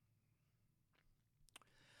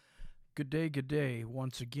Good day.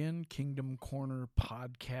 Once again, Kingdom Corner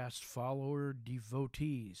podcast follower,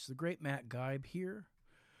 devotees. The great Matt Geib here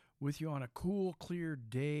with you on a cool, clear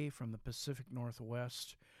day from the Pacific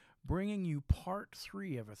Northwest, bringing you part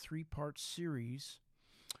 3 of a 3-part series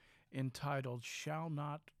entitled Shall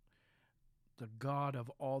Not the God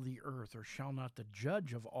of all the earth, or shall not the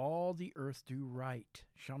judge of all the earth do right?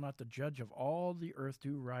 Shall not the judge of all the earth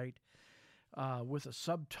do right? With a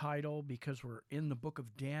subtitle, because we're in the book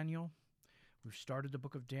of Daniel. We've started the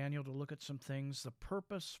book of Daniel to look at some things, the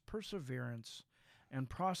purpose, perseverance, and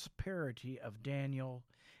prosperity of Daniel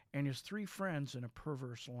and his 3 friends in a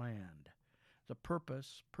perverse land. The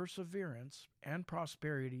purpose, perseverance, and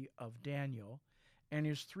prosperity of Daniel and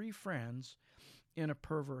his 3 friends in a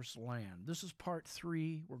perverse land. This is part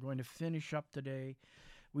 3. We're going to finish up today.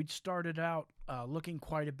 We'd started out looking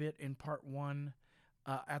quite a bit in part 1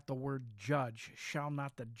 at the word judge. Shall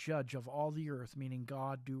not the judge of all the earth, meaning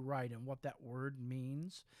God, do right, and what that word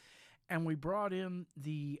means. And we brought in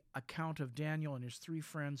the account of Daniel and his 3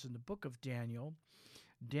 friends in the book of Daniel.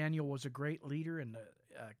 Daniel was a great leader in the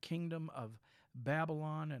kingdom of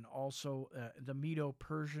Babylon and also the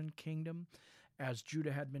Medo-Persian kingdom as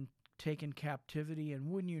Judah had been taken captivity. And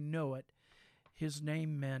wouldn't you know it, his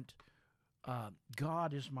name meant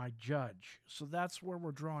God is my judge. So that's where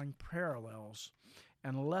we're drawing parallels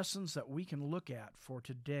and lessons that we can look at for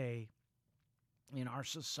today in our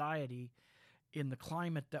society, in the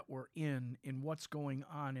climate that we're in what's going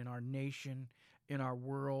on in our nation, in our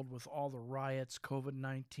world, with all the riots,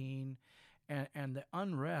 COVID-19, and the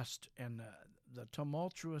unrest and the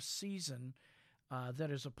tumultuous season that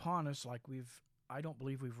is upon us, like I don't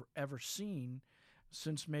believe we've ever seen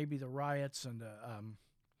since maybe the riots and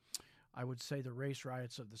I would say the race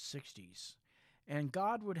riots of the 60s. And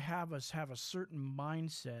God would have us have a certain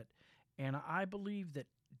mindset, and I believe that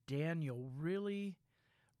Daniel really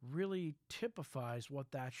typifies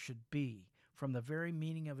what that should be from the very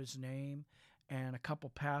meaning of his name and a couple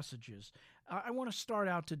passages. I want to start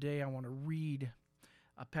out today. I want to read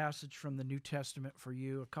a passage from the New Testament for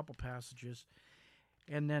you, a couple passages,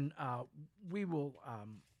 and then we will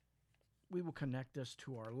connect this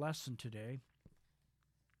to our lesson today.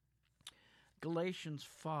 Galatians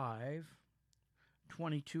 5:22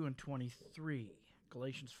 and 23.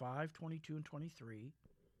 Galatians 5:22 and 23.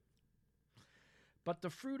 But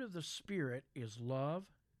the fruit of the Spirit is love,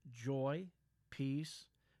 joy, peace,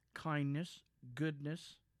 kindness,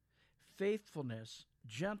 goodness, faithfulness,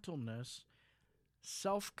 gentleness,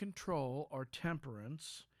 self-control or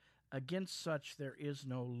temperance. Against such there is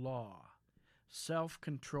no law.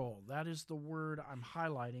 Self-control. That is the word I'm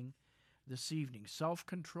highlighting this evening.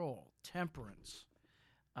 Self-control, temperance.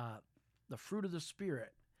 The fruit of the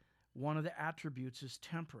Spirit, one of the attributes is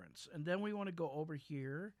temperance. And then we want to go over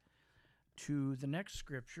here to the next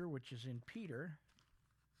scripture, which is in Peter.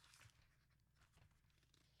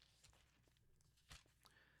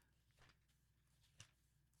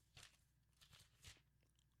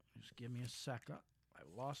 Just give me a second. I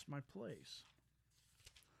lost my place.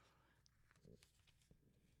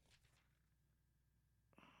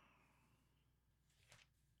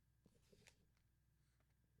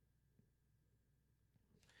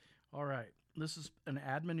 All right, this is an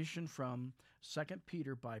admonition from 2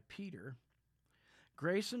 Peter by Peter.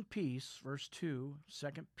 Grace and peace, verse 2, 2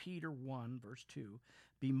 Peter 1, verse 2,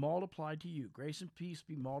 be multiplied to you. Grace and peace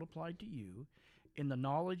be multiplied to you in the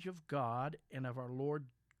knowledge of God and of our Lord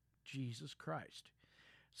Jesus Christ,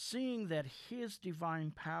 seeing that his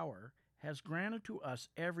divine power has granted to us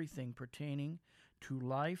everything pertaining to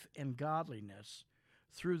life and godliness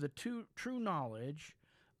through the true knowledge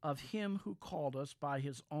of him who called us by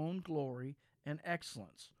his own glory and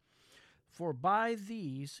excellence. For by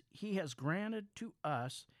these he has granted to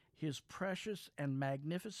us his precious and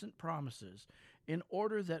magnificent promises, in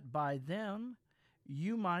order that by them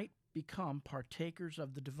you might become partakers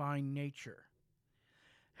of the divine nature,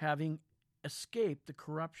 having escaped the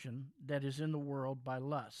corruption that is in the world by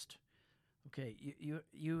lust. Okay,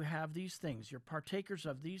 you have these things. You're partakers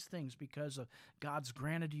of these things because of God's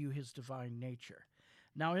granted you his divine nature.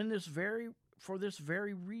 Now, for this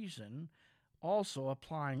very reason, also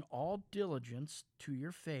applying all diligence to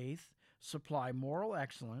your faith, supply moral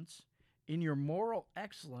excellence. In your moral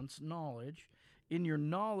excellence, knowledge. In your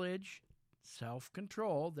knowledge,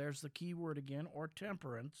 self-control. There's the key word again, or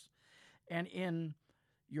temperance. And in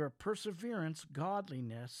your perseverance,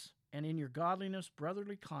 godliness. And in your godliness,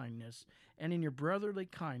 brotherly kindness. And in your brotherly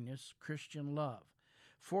kindness, Christian love.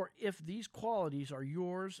 For if these qualities are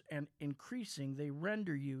yours and increasing, they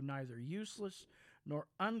render you neither useless nor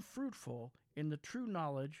unfruitful in the true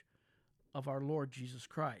knowledge of our Lord Jesus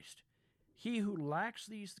Christ. He who lacks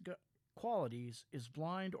these qualities is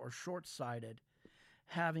blind or short-sighted,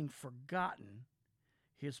 having forgotten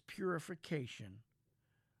his purification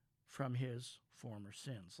from his former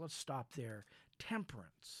sins. Let's stop there.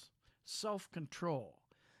 Temperance, self-control,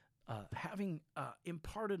 having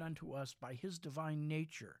imparted unto us by his divine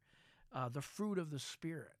nature the fruit of the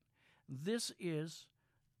Spirit. This is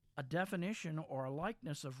a definition or a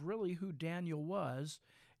likeness of really who Daniel was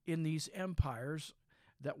in these empires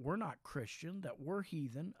that were not Christian, that were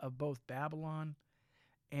heathen, of both Babylon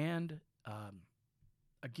and,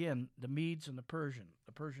 again, the Medes and the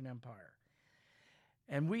Persian Empire.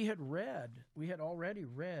 And we had already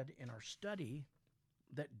read in our study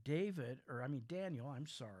that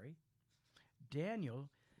Daniel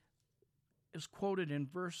is quoted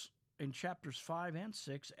in chapters 5 and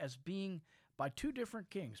 6 as being by two different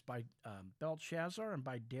kings, by Belshazzar and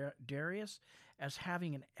by Darius, as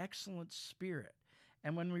having an excellent spirit.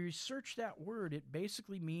 And when we research that word, it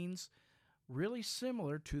basically means really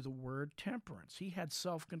similar to the word temperance. He had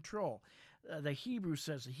self-control. The Hebrew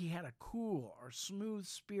says that he had a cool or smooth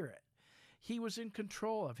spirit. He was in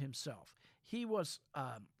control of himself. He was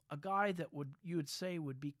a guy that you would say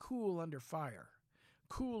would be cool under fire,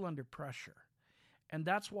 cool under pressure. And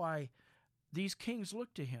that's why these kings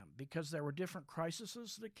looked to him, because there were different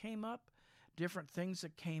crises that came up, different things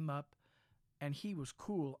that came up, and he was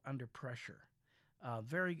cool under pressure.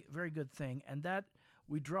 Very, very good thing. And that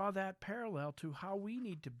we draw that parallel to how we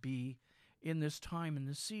need to be in this time, in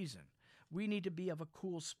this season. We need to be of a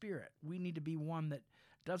cool spirit. We need to be one that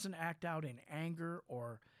doesn't act out in anger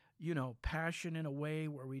or, passion in a way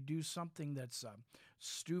where we do something that's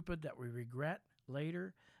stupid that we regret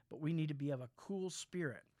later, but we need to be of a cool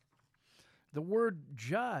spirit. The word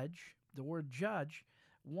judge,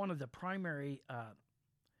 one of the primary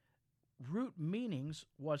root meanings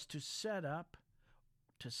was to set up,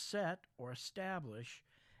 to set or establish.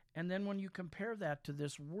 And then when you compare that to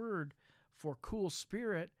this word for cool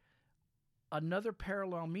spirit, another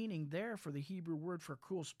parallel meaning there for the Hebrew word for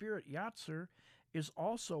cool spirit, yatzer, is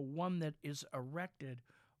also one that is erected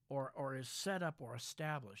or is set up or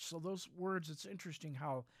established. So those words, it's interesting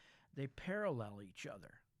how they parallel each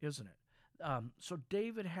other, isn't it? So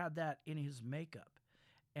David had that in his makeup,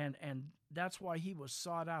 and that's why he was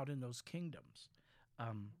sought out in those kingdoms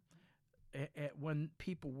when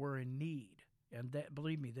people were in need. And that,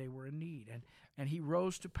 believe me, they were in need. And he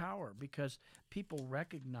rose to power because people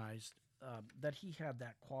recognized that he had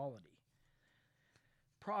that quality.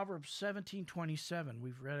 Proverbs 17:27,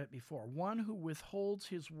 we've read it before. One who withholds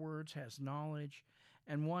his words has knowledge,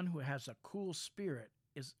 and one who has a cool spirit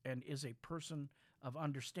is a person of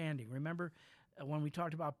understanding. Remember when we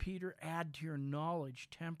talked about Peter, add to your knowledge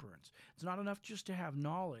temperance. It's not enough just to have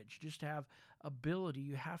knowledge, just to have ability.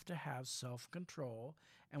 You have to have self-control,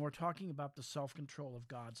 and we're talking about the self-control of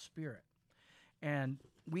God's Spirit. And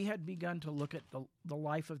we had begun to look at the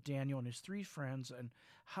life of Daniel and his three friends and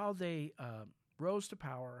how they rose to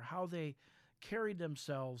power, how they carried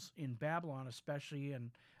themselves in Babylon especially, and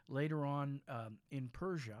later on in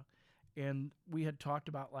Persia. And we had talked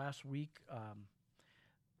about last week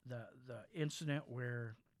the incident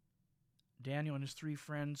where Daniel and his three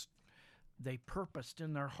friends, they purposed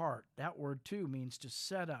in their heart. That word too means to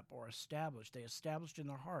set up or establish. They established in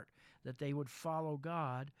their heart that they would follow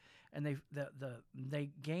God, and they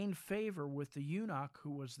gained favor with the eunuch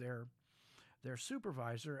who was their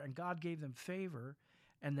supervisor, and God gave them favor,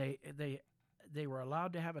 and they were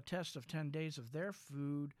allowed to have a test of 10 days of their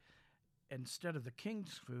food instead of the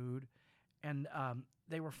king's food, and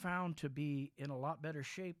they were found to be in a lot better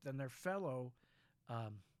shape than their fellow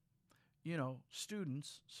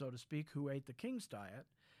students, so to speak, who ate the king's diet.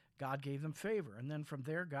 God gave them favor. And then from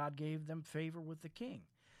there, God gave them favor with the king.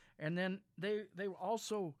 And then they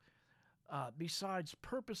also, besides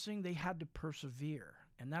purposing, they had to persevere.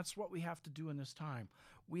 And that's what we have to do in this time.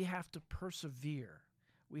 We have to persevere.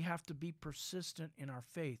 We have to be persistent in our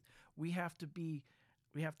faith. We have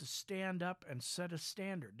to stand up and set a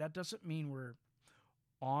standard. That doesn't mean we're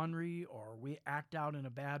ornery or we act out in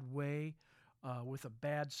a bad way with a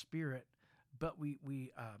bad spirit, but we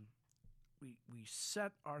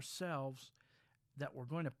set ourselves that we're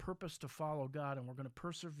going to purpose to follow God, and we're going to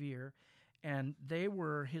persevere. And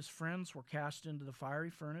his friends were cast into the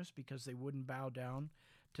fiery furnace because they wouldn't bow down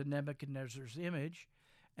to Nebuchadnezzar's image,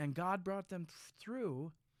 and God brought them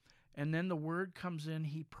through. And then the word comes in,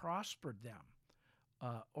 he prospered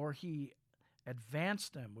them, or he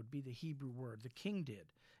advanced them would be the Hebrew word. The king did,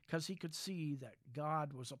 because he could see that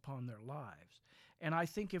God was upon their lives. And I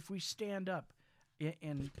think if we stand up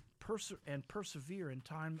and persevere in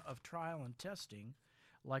time of trial and testing,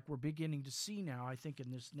 like we're beginning to see now, I think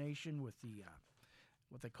in this nation with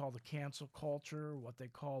what they call the cancel culture, what they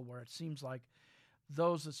call where it seems like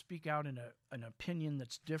those that speak out in an opinion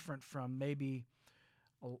that's different from maybe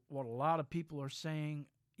what a lot of people are saying,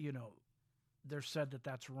 they're said that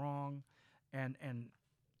that's wrong, and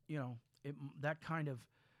that kind of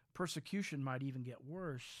persecution might even get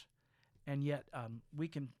worse, and yet we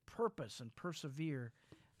can purpose and persevere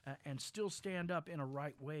and still stand up in a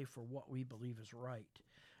right way for what we believe is right.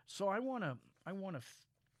 So I want to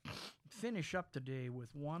finish up today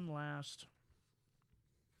with one last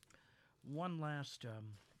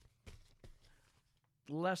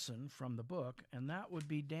lesson from the book, and that would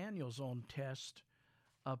be Daniel's own test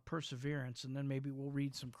of perseverance. And then maybe we'll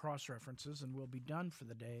read some cross references, and we'll be done for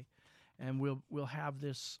the day, and we'll have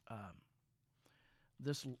this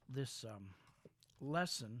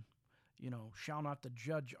lesson. Shall not the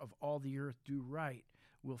judge of all the earth do right?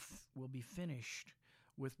 Will be finished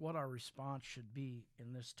with what our response should be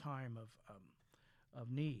in this time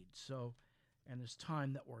of need. So, and this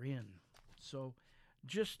time that we're in. So,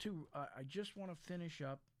 I just want to finish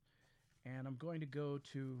up, and I'm going to go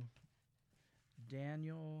to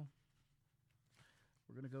Daniel.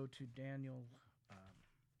 We're going to go to Daniel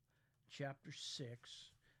chapter 6,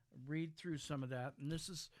 read through some of that. And this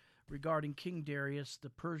is regarding King Darius, the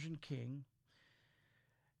Persian king.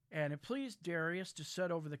 And it pleased Darius to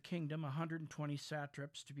set over the kingdom 120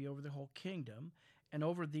 satraps to be over the whole kingdom, and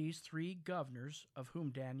over these 3 governors, of whom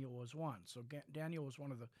Daniel was one. So Daniel was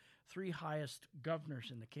one of the 3 highest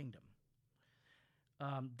governors in the kingdom.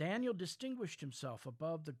 Daniel distinguished himself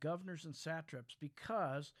above the governors and satraps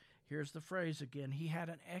because, here's the phrase again, he had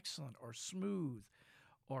an excellent or smooth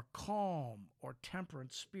or calm or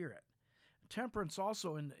temperate spirit. Temperance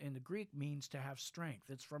also in the Greek means to have strength.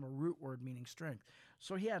 It's from a root word meaning strength.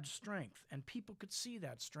 So he had strength, and people could see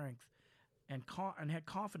that strength and had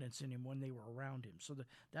confidence in him when they were around him. So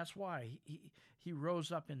that's why he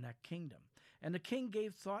rose up in that kingdom. And the king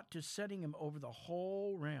gave thought to setting him over the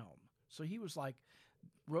whole realm. So he was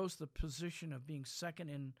rose the position of being second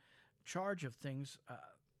in charge of things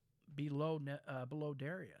below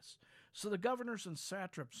Darius. So the governors and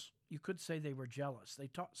satraps, you could say they were jealous. They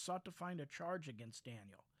sought to find a charge against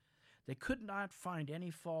Daniel. They could not find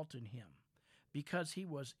any fault in him because he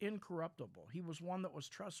was incorruptible. He was one that was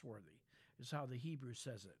trustworthy, is how the Hebrew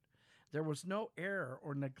says it. There was no error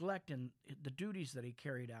or neglect in the duties that he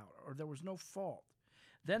carried out, or there was no fault.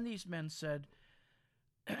 Then these men said,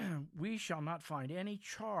 we shall not find any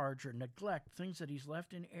charge or neglect, things that he's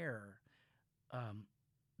left in error,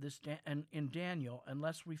 in Daniel,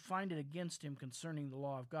 unless we find it against him concerning the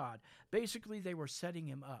law of God. Basically, they were setting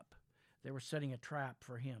him up. They were setting a trap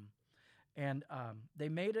for him. And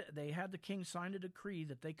they had the king sign a decree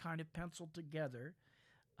that they kind of penciled together.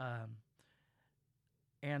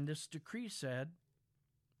 And this decree said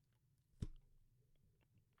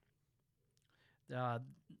that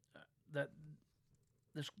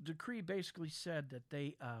this decree basically said that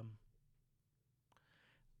they,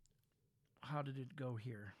 how did it go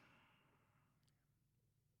here?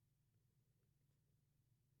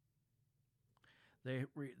 They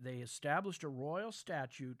established a royal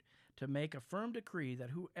statute to make a firm decree that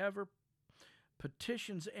whoever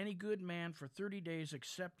petitions any good man for 30 days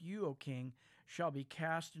except you, O king, shall be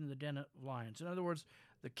cast into the den of lions. In other words,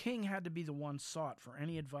 the king had to be the one sought for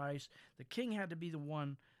any advice. The king had to be the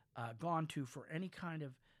one gone to for any kind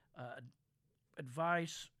of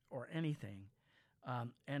advice or anything.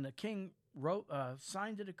 And the king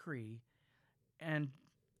signed the decree, and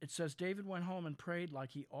it says David went home and prayed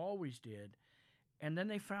like he always did. And then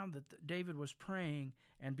they found that David was praying,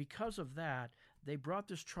 and because of that, they brought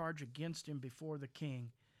this charge against him before the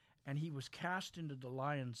king, and he was cast into the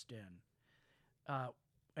lion's den.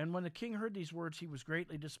 And when the king heard these words, he was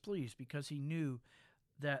greatly displeased, because he knew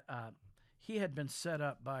that he had been set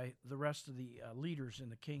up by the rest of the leaders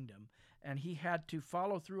in the kingdom, and he had to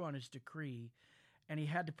follow through on his decree, and he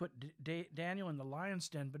had to put Daniel in the lion's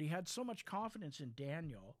den. But he had so much confidence in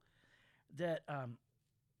Daniel that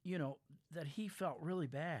that he felt really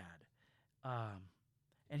bad,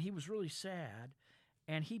 and he was really sad,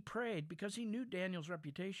 and he prayed because he knew Daniel's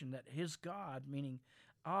reputation, that his God, meaning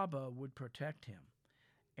Abba, would protect him.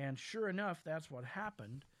 And sure enough, that's what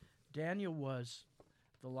happened. The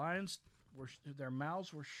lions their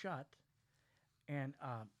mouths were shut, and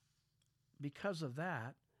because of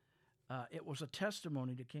that, it was a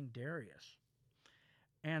testimony to King Darius.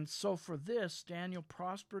 And so for this, Daniel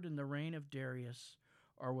prospered in the reign of Darius,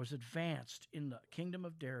 or was advanced in the kingdom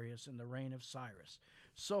of Darius in the reign of Cyrus.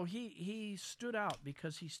 So he stood out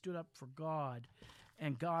because he stood up for God,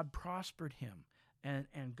 and God prospered him,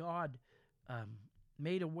 and God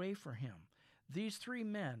made a way for him. These 3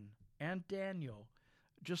 men and Daniel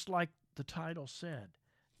just like the title said,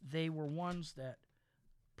 they were ones that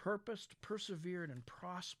purposed, persevered, and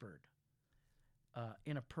prospered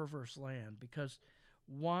in a perverse land, because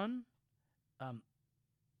one,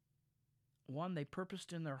 they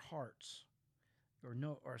purposed in their hearts,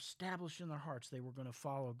 or established in their hearts they were going to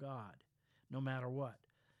follow God no matter what.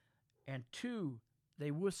 And two,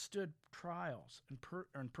 they withstood trials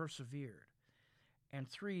and persevered. And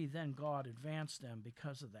three, then God advanced them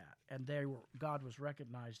because of that, and God was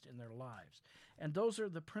recognized in their lives. And those are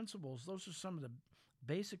the principles. Those are some of the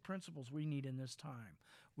basic principles we need in this time.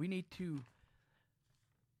 We need to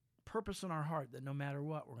purpose in our heart that no matter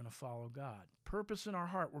what, we're going to follow God. Purpose in our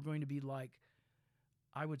heart, we're going to be like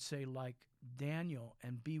Daniel,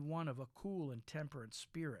 and be one of a cool and temperate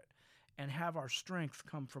spirit, and have our strength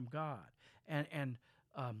come from God, and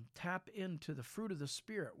tap into the fruit of the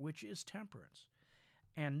Spirit, which is temperance.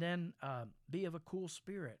 And then be of a cool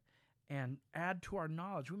spirit, and add to our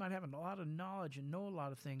knowledge. We might have a lot of knowledge and know a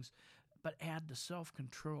lot of things, but add the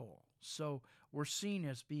self-control. So we're seen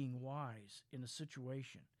as being wise in a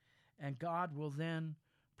situation, and God will then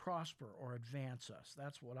prosper or advance us.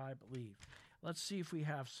 That's what I believe. Let's see if we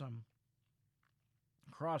have some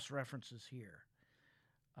cross-references here.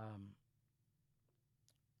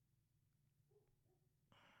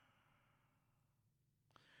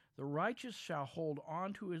 The righteous shall hold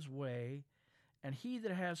on to his way, and he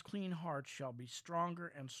that has clean hearts shall be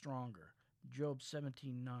stronger and stronger. Job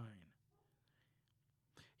 17:9.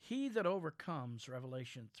 He that overcomes,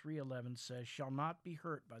 Revelation 3:11 says, shall not be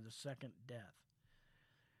hurt by the second death.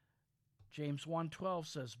 James 1:12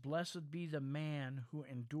 says, blessed be the man who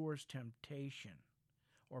endures temptation,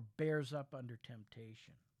 or bears up under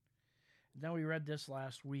temptation. And then we read this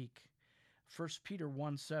last week, 1 Peter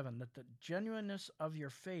 1:7, that the genuineness of your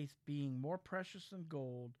faith, being more precious than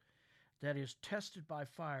gold, that is tested by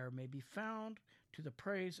fire, may be found to the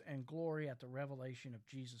praise and glory at the revelation of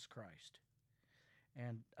Jesus Christ.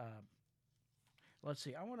 And let's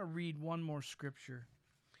see, I want to read one more scripture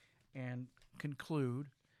and conclude.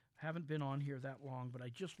 Haven't been on here that long, but I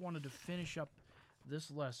just wanted to finish up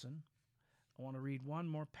this lesson. I want to read one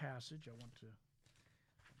more passage.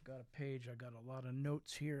 I've got a page. I got a lot of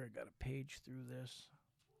notes here. I got a page through this.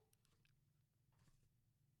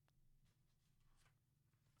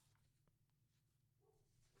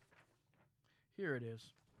 Here it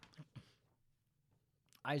is.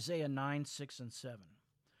 Isaiah 9:6-7.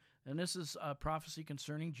 And this is a prophecy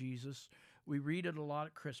concerning Jesus. We read it a lot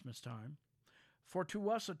at Christmas time. For to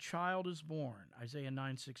us a child is born, Isaiah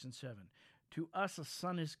 9:6-7. To us a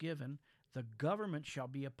son is given. The government shall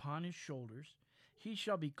be upon his shoulders. He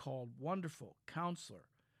shall be called Wonderful, Counselor,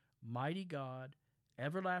 Mighty God,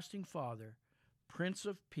 Everlasting Father, Prince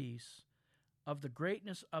of Peace. Of the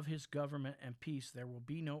greatness of his government and peace there will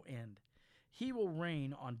be no end. He will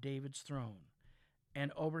reign on David's throne,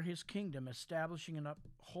 and over his kingdom, establishing and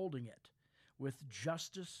upholding it with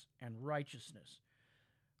justice and righteousness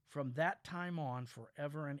from that time on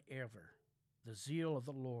forever and ever. The zeal of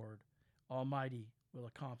the Lord Almighty will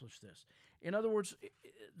accomplish this. In other words,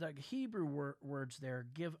 the Hebrew words there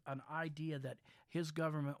give an idea that his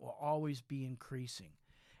government will always be increasing.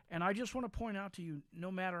 And I just want to point out to you,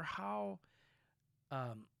 no matter how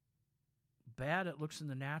bad it looks in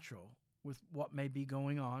the natural with what may be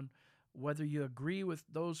going on, whether you agree with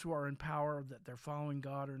those who are in power that they're following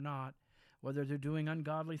God or not, whether they're doing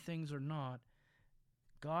ungodly things or not,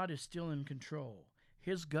 God is still in control.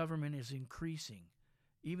 His government is increasing.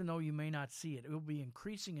 Even though you may not see it, it will be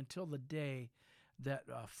increasing until the day that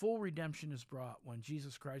full redemption is brought, when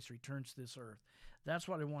Jesus Christ returns to this earth. That's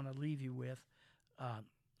what I want to leave you with.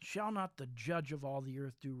 Shall not the judge of all the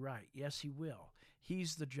earth do right? Yes, he will.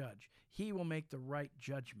 He's the judge. He will make the right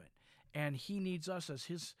judgment. And he needs us as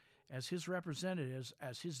his representatives,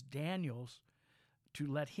 as his Daniels, to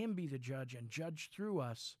let him be the judge and judge through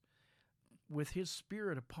us with his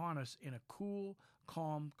Spirit upon us in a cool,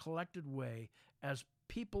 calm, collected way, as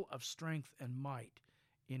people of strength and might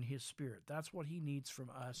in his Spirit. That's what he needs from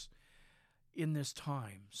us in this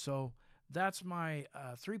time. So that's my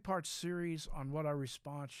three-part series on what our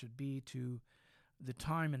response should be to the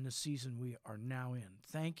time and the season we are now in.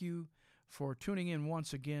 Thank you for tuning in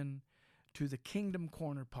once again to the Kingdom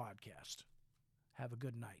Corner podcast. Have a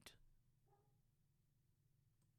good night.